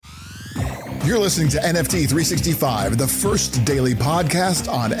You're listening to NFT 365, the first daily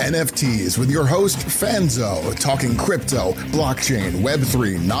podcast on NFTs with your host, Fanzo, talking crypto, blockchain,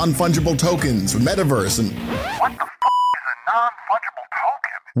 Web3, non-fungible tokens, metaverse, and... What the is a non-fungible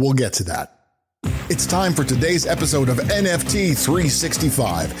token? We'll get to that. It's time for today's episode of NFT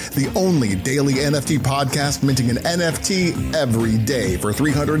 365, the only daily NFT podcast minting an NFT every day for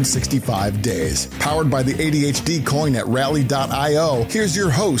 365 days. Powered by the ADHD coin at rally.io, here's your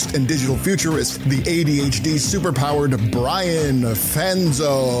host and digital futurist, the ADHD superpowered Brian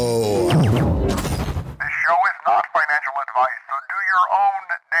Fanzo. This show is not financial advice, so do your own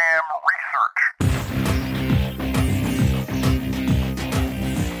damn research.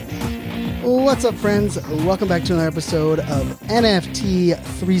 What's up, friends? Welcome back to another episode of NFT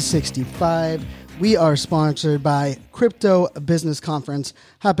 365. We are sponsored by Crypto Business Conference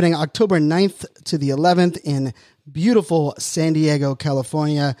happening October 9th to the 11th in beautiful San Diego,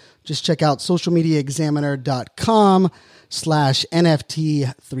 California. Just check out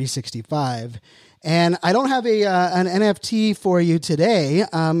socialmediaexaminer.com/NFT 365. And I don't have an NFT for you today,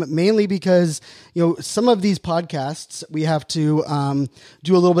 mainly because, some of these podcasts, we have to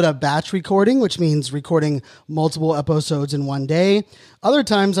do a little bit of batch recording, which means recording multiple episodes in one day. Other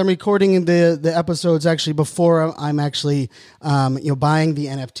times I'm recording the episodes actually before I'm actually, buying the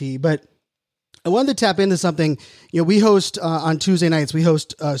NFT. But I wanted to tap into something. We host on Tuesday nights, we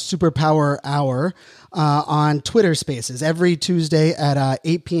host Superpower Hour on Twitter Spaces every Tuesday at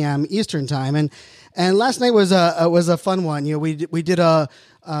 8 p.m. Eastern Time. And last night was a fun one. We did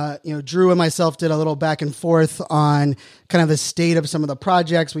Drew and myself did a little back and forth on kind of the state of some of the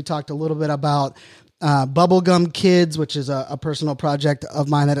projects. We talked a little bit about Bubblegum Kids, which is a personal project of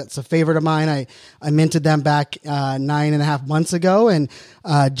mine that it's a favorite of mine. I minted them back 9.5 months ago. And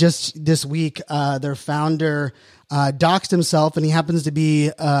just this week, their founder doxed himself, and he happens to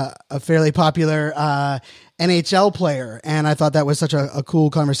be a fairly popular NHL player. And I thought that was such a cool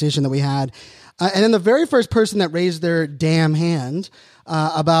conversation that we had. And then the very first person that raised their damn hand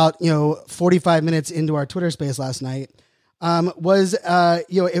about 45 minutes into our Twitter space last night was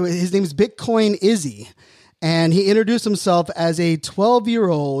his name's Bitcoin Izzy, and he introduced himself as a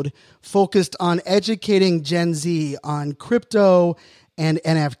 12-year-old focused on educating Gen Z on crypto and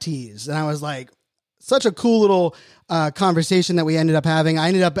NFTs. And I was like, such a cool little conversation that we ended up having. I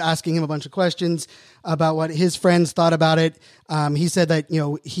ended up asking him a bunch of questions about what his friends thought about it. He said that,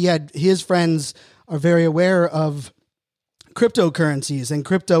 his friends are very aware of cryptocurrencies, and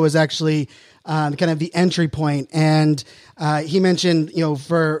crypto is actually kind of the entry point. And he mentioned,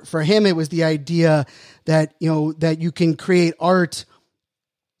 for him, it was the idea that, that you can create art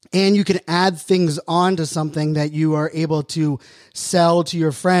and you can add things onto something that you are able to sell to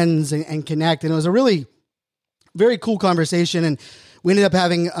your friends and connect. And it was a really very cool conversation. And we ended up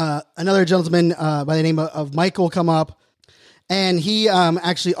having another gentleman by the name of Michael come up, and he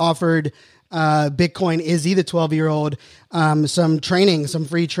actually offered Bitcoin Izzy, the 12-year-old, some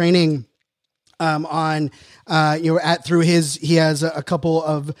free training on he has a couple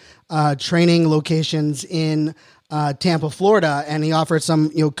of training locations in Tampa, Florida, and he offered some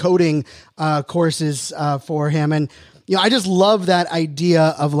coding courses for him. And I just love that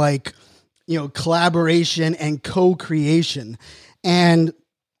idea of collaboration and co-creation. And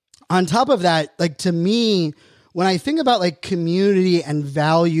on top of that, to me, when I think about community and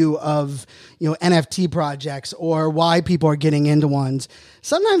value of, NFT projects or why people are getting into ones,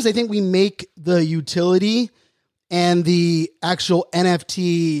 sometimes I think we make the utility and the actual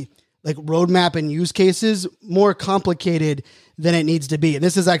NFT roadmap and use cases more complicated than it needs to be. And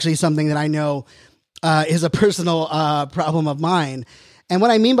this is actually something that I know is a personal problem of mine. And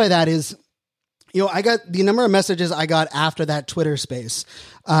what I mean by that is, I got the number of messages I got after that Twitter space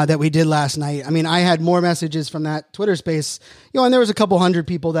that we did last night. I mean, I had more messages from that Twitter space, and there was a couple hundred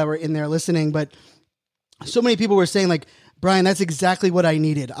people that were in there listening, but so many people were saying Brian, that's exactly what I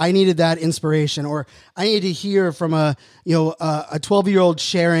needed. I needed that inspiration, or I needed to hear from a 12-year-old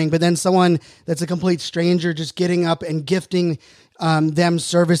sharing, but then someone that's a complete stranger just getting up and gifting them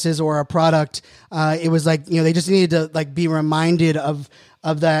services or a product. It was they just needed to be reminded of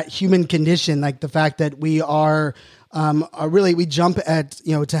that human condition, the fact that we are really, we jump at,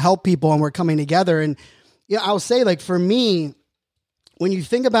 to help people and we're coming together. And I'll say for me, when you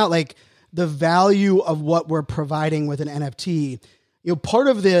think about the value of what we're providing with an NFT, part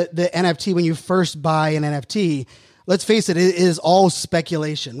of the NFT, when you first buy an NFT, let's face it, it is all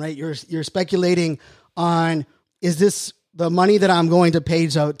speculation, right? You're speculating on, is this the money that I'm going to pay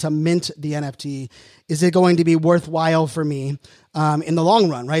to mint the NFT? Is it going to be worthwhile for me in the long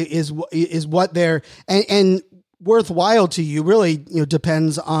run, right? Is what they're, and worthwhile to you really,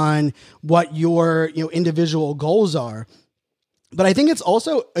 depends on what your, individual goals are. But I think it's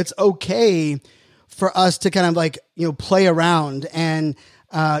okay for us to kind of like, play around and,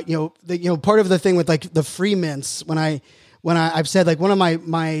 part of the thing with like the free mints, when I've said like one of my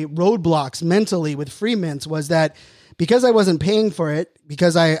roadblocks mentally with free mints was that because I wasn't paying for it,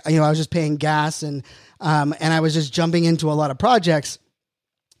 because I was just paying gas and I was just jumping into a lot of projects,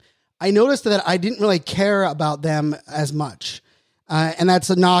 I noticed that I didn't really care about them as much. And that's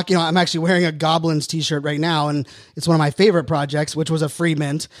a knock. I'm actually wearing a Goblins t-shirt right now, and it's one of my favorite projects, which was a free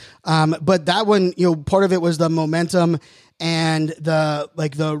mint. But that one, part of it was the momentum and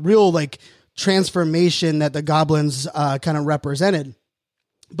the real like transformation that the Goblins kind of represented.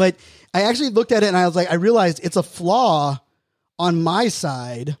 But I actually looked at it and I realized it's a flaw on my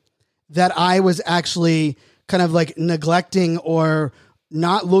side that I was actually kind of like neglecting or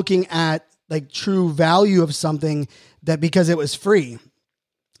not looking at like true value of something that because it was free.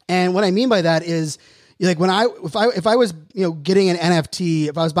 And what I mean by that is like if I was, getting an NFT,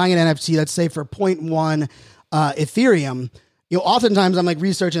 if I was buying an NFT, let's say for 0.1 Ethereum, oftentimes I'm like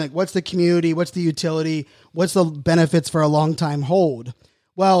researching like what's the community, what's the utility, what's the benefits for a long time hold.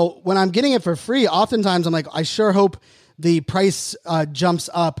 Well, when I'm getting it for free, oftentimes I'm like, I sure hope the price jumps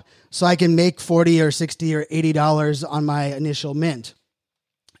up so I can make $40 or $60 or $80 on my initial mint.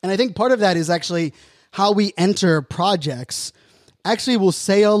 And I think part of that is actually how we enter projects actually will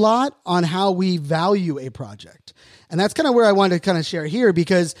say a lot on how we value a project. And that's kind of where I wanted to kind of share here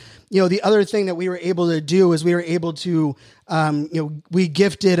because, the other thing that we were able to do is we were able to, we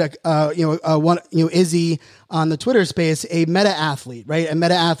gifted Izzy on the Twitter space, a meta athlete, right? And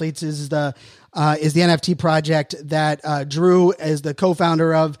meta athletes is the NFT project that Drew is the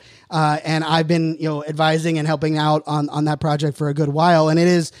co-founder of, and I've been advising and helping out on that project for a good while, and it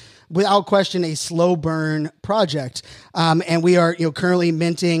is without question a slow burn project. And we are currently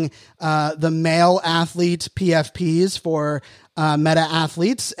minting the male athlete PFPs for meta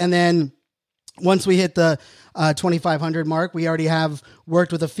athletes, and then once we hit the 2,500 mark, we already have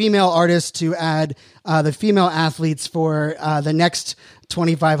worked with a female artist to add the female athletes for the next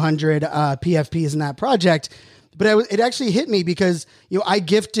 2,500 PFPs in that project. But it actually hit me because I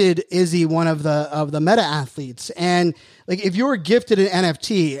gifted Izzy one of the meta athletes, and like if you were gifted an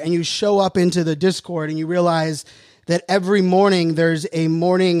NFT and you show up into the Discord and you realize that every morning there's a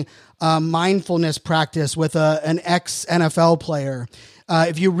morning mindfulness practice with an ex NFL player.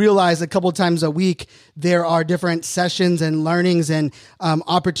 If you realize a couple of times a week, there are different sessions and learnings and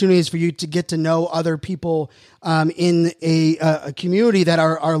opportunities for you to get to know other people in a community that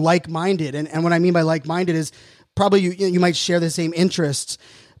are like-minded. And what I mean by like-minded is probably you might share the same interests.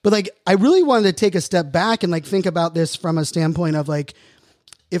 But like, I really wanted to take a step back and like think about this from a standpoint of like,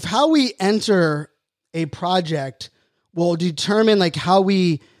 if how we enter a project will determine like how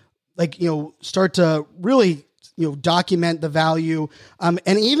we like, start to really document the value, and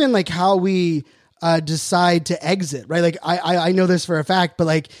even like how we decide to exit, right? Like I know this for a fact, but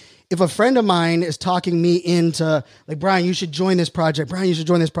like if a friend of mine is talking me into like, Brian, you should join this project. Brian, you should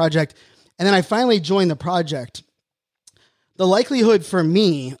join this project. And then I finally join the project. The likelihood for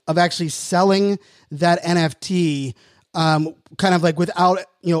me of actually selling that NFT, kind of like without,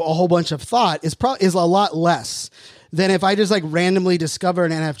 a whole bunch of thought is a lot less than if I just like randomly discover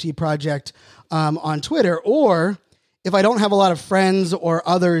an NFT project on Twitter, or if I don't have a lot of friends or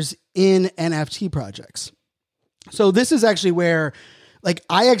others in NFT projects. So this is actually where like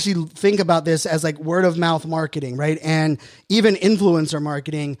I actually think about this as like word of mouth marketing, right? And even influencer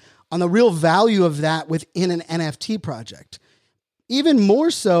marketing on the real value of that within an NFT project. Even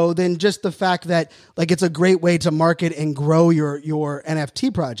more so than just the fact that like it's a great way to market and grow your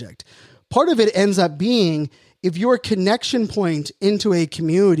NFT project. Part of it ends up being if your connection point into a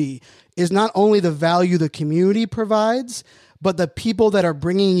community is not only the value the community provides, but the people that are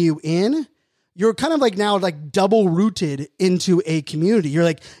bringing you in, you're kind of like now like double rooted into a community.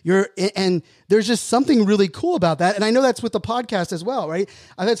 And there's just something really cool about that. And I know that's with the podcast as well, right?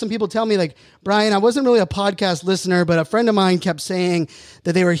 I've had some people tell me like, Brian, I wasn't really a podcast listener, but a friend of mine kept saying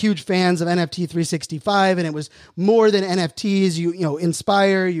that they were huge fans of NFT 365. And it was more than NFTs. You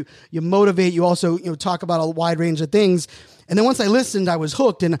inspire, you motivate, you also, talk about a wide range of things. And then once I listened, I was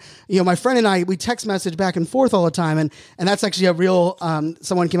hooked. And, my friend and I, we text message back and forth all the time. And that's actually a real,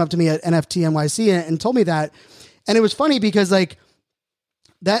 someone came up to me at NFT NYC and told me that. And it was funny because like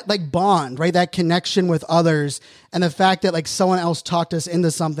that like bond, right? That connection with others and the fact that like someone else talked us into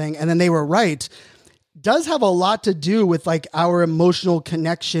something and then they were right does have a lot to do with like our emotional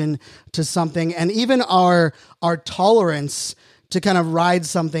connection to something and even our tolerance to kind of ride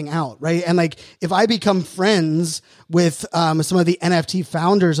something out, right? And like if I become friends with some of the NFT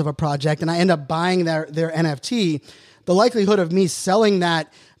founders of a project and I end up buying their NFT, the likelihood of me selling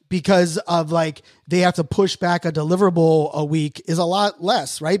that because of like they have to push back a deliverable a week is a lot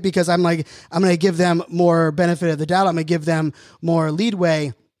less, right? Because I'm going to give them more benefit of the doubt. I'm going to give them more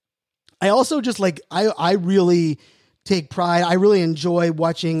leadway. I also just like, I really take pride. I really enjoy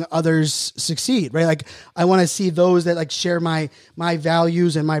watching others succeed, right? Like I want to see those that like share my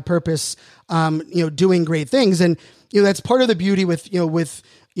values and my purpose, doing great things. And, that's part of the beauty with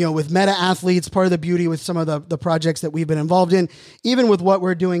meta athletes, part of the beauty with some of the projects that we've been involved in, even with what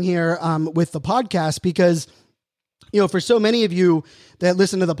we're doing here with the podcast, because, for so many of you that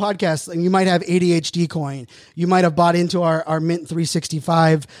listen to the podcast, and you might have ADHD coin, you might have bought into our Mint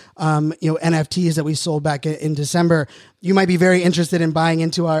 365, NFTs that we sold back in December. You might be very interested in buying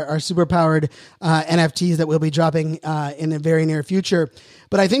into our super powered NFTs that we'll be dropping in the very near future.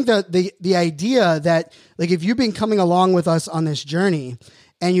 But I think that the idea that like, if you've been coming along with us on this journey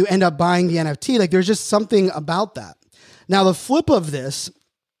and you end up buying the NFT, like there's just something about that. Now, the flip of this,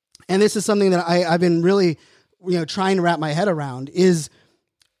 and this is something that I've been really, trying to wrap my head around, is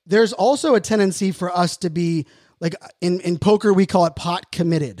there's also a tendency for us to be like in poker, we call it pot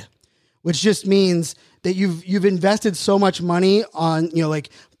committed, which just means that you've invested so much money on, like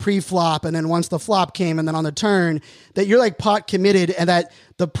pre-flop. And then once the flop came and then on the turn, that you're like pot committed, and that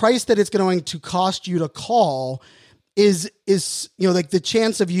the price that it's going to cost you to call is like the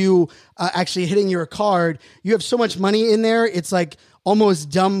chance of you actually hitting your card. You have so much money in there. It's like almost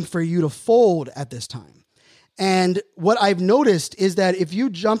dumb for you to fold at this time. And what I've noticed is that if you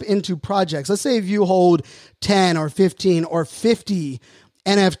jump into projects, let's say if you hold 10 or 15 or 50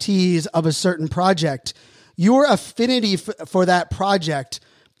 NFTs of a certain project, your affinity for that project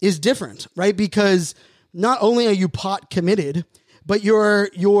is different, right? Because not only are you pot committed, but your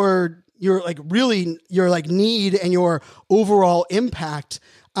like really your like need and your overall impact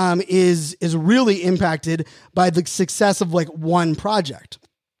is really impacted by the success of like one project.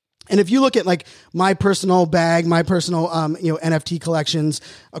 And if you look at like my personal bag, my personal, NFT collections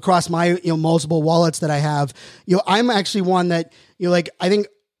across my, multiple wallets that I have, I'm actually one that, I think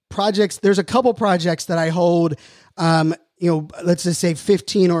projects, there's a couple projects that I hold, let's just say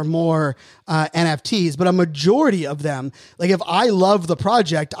 15 or more NFTs, but a majority of them, like if I love the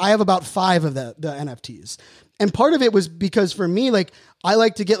project, I have about 5 of the NFTs. And part of it was because for me, like I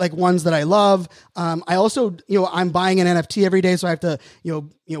like to get like ones that I love. I also, I'm buying an NFT every day, so I have to,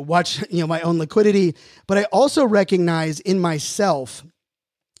 watch, my own liquidity. But I also recognize in myself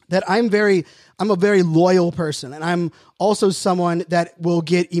that I'm a very loyal person, and I'm also someone that will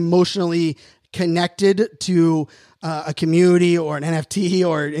get emotionally connected to a community or an NFT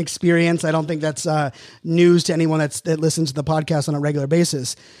or an experience. I don't think that's news to anyone that listens to the podcast on a regular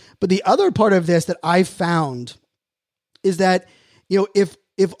basis. But the other part of this that I found is that,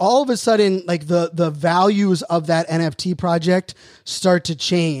 if all of a sudden like the values of that NFT project start to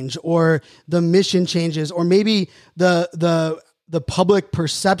change, or the mission changes, or maybe the public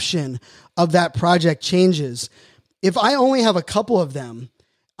perception of that project changes, if I only have a couple of them,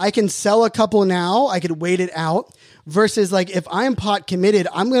 I can sell a couple now, I could wait it out, versus like if I'm pot committed,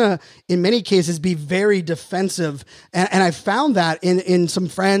 I'm going to, in many cases, be very defensive. And I found that in some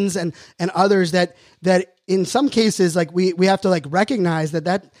friends and others that in some cases, like we have to like recognize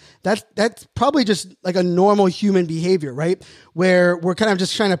that's probably just like a normal human behavior, right? Where we're kind of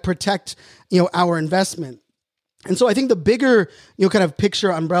just trying to protect, our investment. And so I think the bigger, kind of picture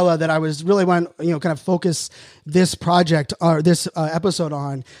umbrella that I was really want, kind of focus this project or this episode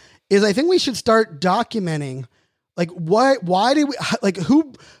on is I think we should start documenting like why did we, like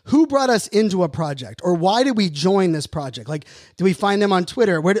who brought us into a project, or why did we join this project? Like, did we find them on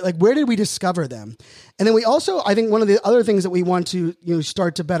Twitter? Where did we discover them? And then we also, I think one of the other things that we want to,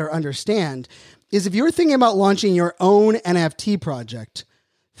 start to better understand is if you're thinking about launching your own NFT project,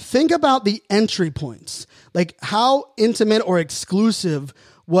 think about the entry points. Like how intimate or exclusive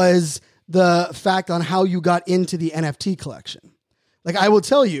was the fact on how you got into the NFT collection. Like I will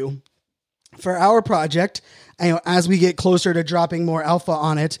tell you, for our project, as we get closer to dropping more alpha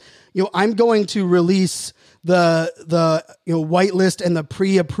on it, I'm going to release the whitelist and the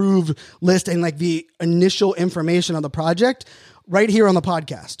pre-approved list and like the initial information on the project right here on the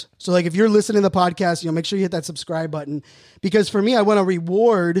podcast. So like if you're listening to the podcast, make sure you hit that subscribe button, because for me, I want to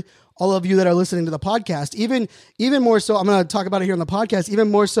reward all of you that are listening to the podcast, even more so. I'm going to talk about it here on the podcast,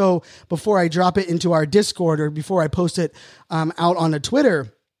 even more so before I drop it into our Discord or before I post it out on the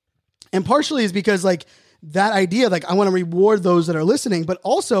Twitter. And partially is because like that idea, like I want to reward those that are listening, but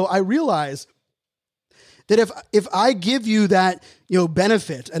also I realize that if I give you that,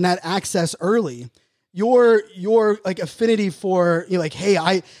 benefit and that access early, your like affinity for, like,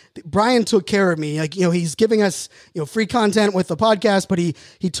 hey, Brian took care of me. Like, he's giving us, free content with the podcast, but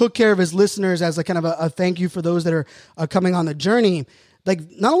he took care of his listeners as a kind of a thank you for those that are coming on the journey. Like,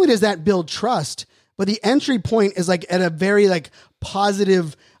 not only does that build trust, but the entry point is like at a very like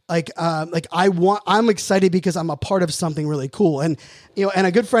positive, I'm excited because I'm a part of something really cool. And, and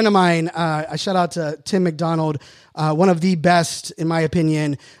a good friend of mine, I shout out to Tim McDonald, one of the best, in my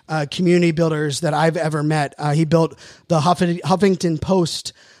opinion, community builders that I've ever met. He built the Huffington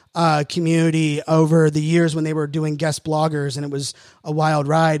Post community over the years when they were doing guest bloggers, and it was a wild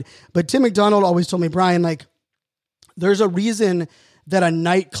ride. But Tim McDonald always told me, Brian, like, there's a reason that a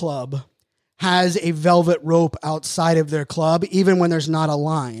nightclub has a velvet rope outside of their club, even when there's not a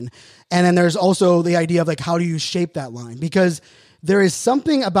line. And then there's also the idea of like, how do you shape that line? Because there is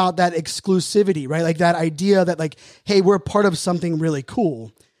something about that exclusivity, right? Like that idea that like, hey, we're part of something really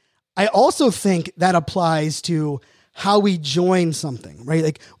cool. I also think that applies to how we join something, right?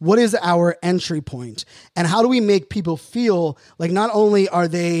 Like, what is our entry point? And how do we make people feel like not only are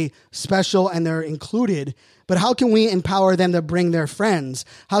they special and they're included, but how can we empower them to bring their friends?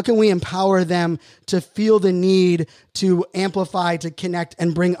 How can we empower them to feel the need to amplify, to connect,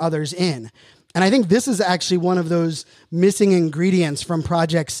 and bring others in? And I think this is actually one of those missing ingredients from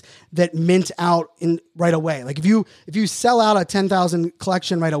projects that mint out in right away. Like if you sell out a 10,000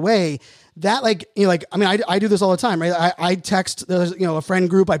 collection right away, that I do this all the time, right? I text, a friend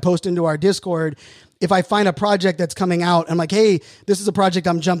group, I post into our Discord. If I find a project that's coming out, I'm like, hey, this is a project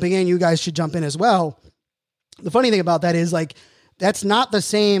I'm jumping in. You guys should jump in as well. The funny thing about that is like, that's not the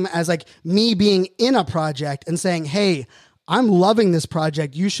same as like me being in a project and saying, hey, I'm loving this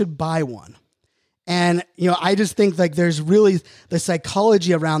project. You should buy one. And, I just think like there's really the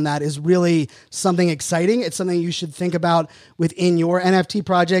psychology around that is really something exciting. It's something you should think about within your NFT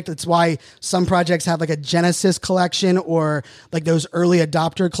project. It's why some projects have like a Genesis collection or like those early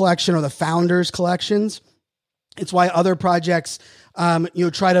adopter collection or the founders collections. It's why other projects,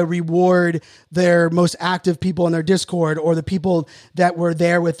 try to reward their most active people in their Discord or the people that were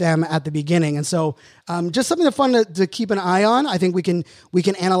there with them at the beginning. And so, just something fun to keep an eye on. I think we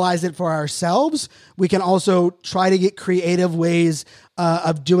can analyze it for ourselves. We can also try to get creative ways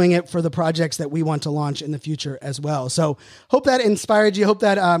of doing it for the projects that we want to launch in the future as well. So hope that inspired you. Hope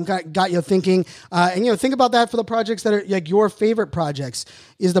that got you thinking. And think about that for the projects that are like your favorite projects.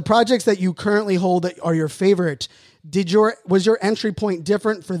 Is the projects that you currently hold that are your favorite, was your entry point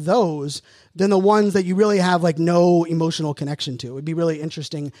different for those than the ones that you really have like no emotional connection to? It would be really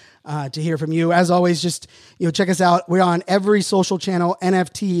interesting to hear from you. As always, just check us out. We're on every social channel,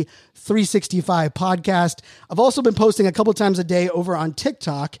 NFT 365 podcast. I've also been posting a couple times a day over on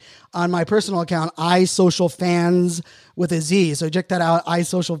TikTok on my personal account, iSocialFans with a Z. So check that out,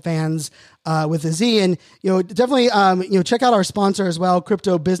 iSocialFans with a Z. And definitely check out our sponsor as well,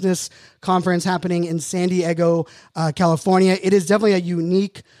 Crypto Business Conference happening in San Diego, California. It is definitely a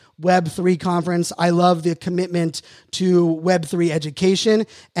unique Web3 conference. I love the commitment to Web3 education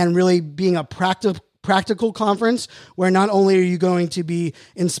and really being a practical conference where not only are you going to be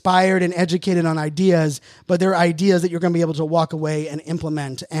inspired and educated on ideas, but they're ideas that you're going to be able to walk away and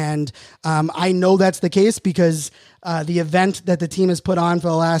implement. And I know that's the case because the event that the team has put on for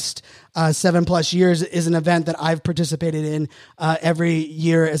the last 7+ years is an event that I've participated in every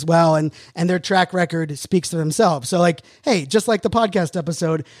year as well. And their track record speaks for themselves. So like, hey, just like the podcast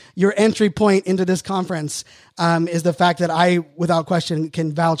episode, your entry point into this conference is the fact that I, without question,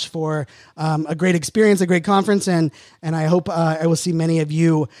 can vouch for a great experience, a great conference. And I hope I will see many of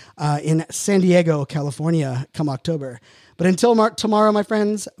you in San Diego, California come October. But until tomorrow, my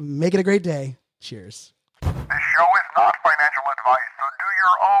friends, make it a great day. Cheers. This show is not financial